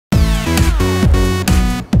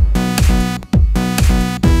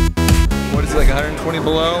20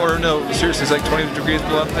 below, or no, seriously, it's like 20 degrees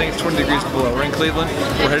below. I think it's 20 degrees below. We're in Cleveland.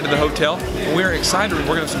 We're headed to the hotel. And we're excited. We're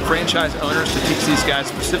going to have some franchise owners to teach these guys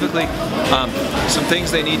specifically some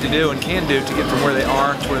things they need to do and can do to get from where they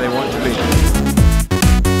are to where they want to be.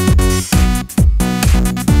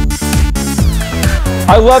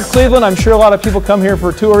 I love Cleveland. I'm sure a lot of people come here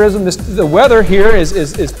for tourism. The weather here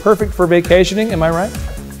is perfect for vacationing. Am I right?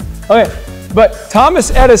 Okay. But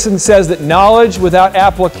Thomas Edison says that knowledge without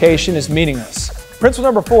application is meaningless. Principle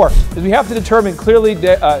number 4 is we have to determine clearly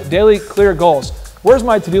daily clear goals. Where's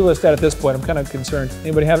my to-do list at this point? I'm kind of concerned.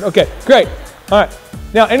 Anybody have it? Okay, great. All right.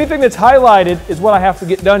 Now, anything that's highlighted is what I have to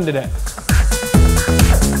get done today.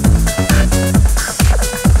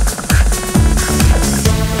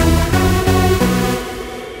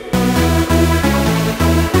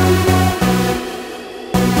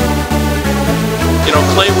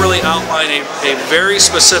 Clay really outlined a very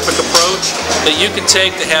specific approach that you can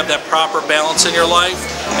take to have that proper balance in your life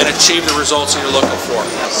and achieve the results that you're looking for.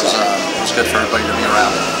 It's good for everybody to be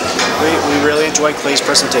around. We really enjoyed Clay's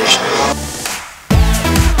presentation.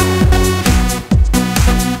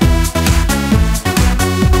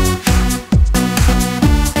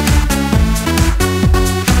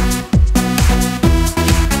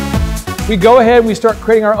 We go ahead and we start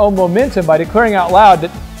creating our own momentum by declaring out loud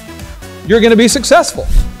that you're going to be successful.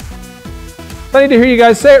 So I need to hear you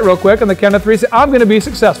guys say it real quick on the count of 3. Say, I'm going to be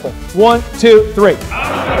successful. 1, 2, 3.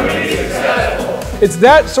 I'm going to be successful. It's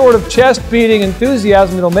that sort of chest-beating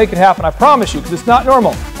enthusiasm that'll make it happen. I promise you, because it's not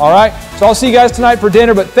normal. All right? So I'll see you guys tonight for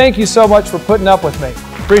dinner, but thank you so much for putting up with me.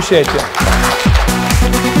 Appreciate you.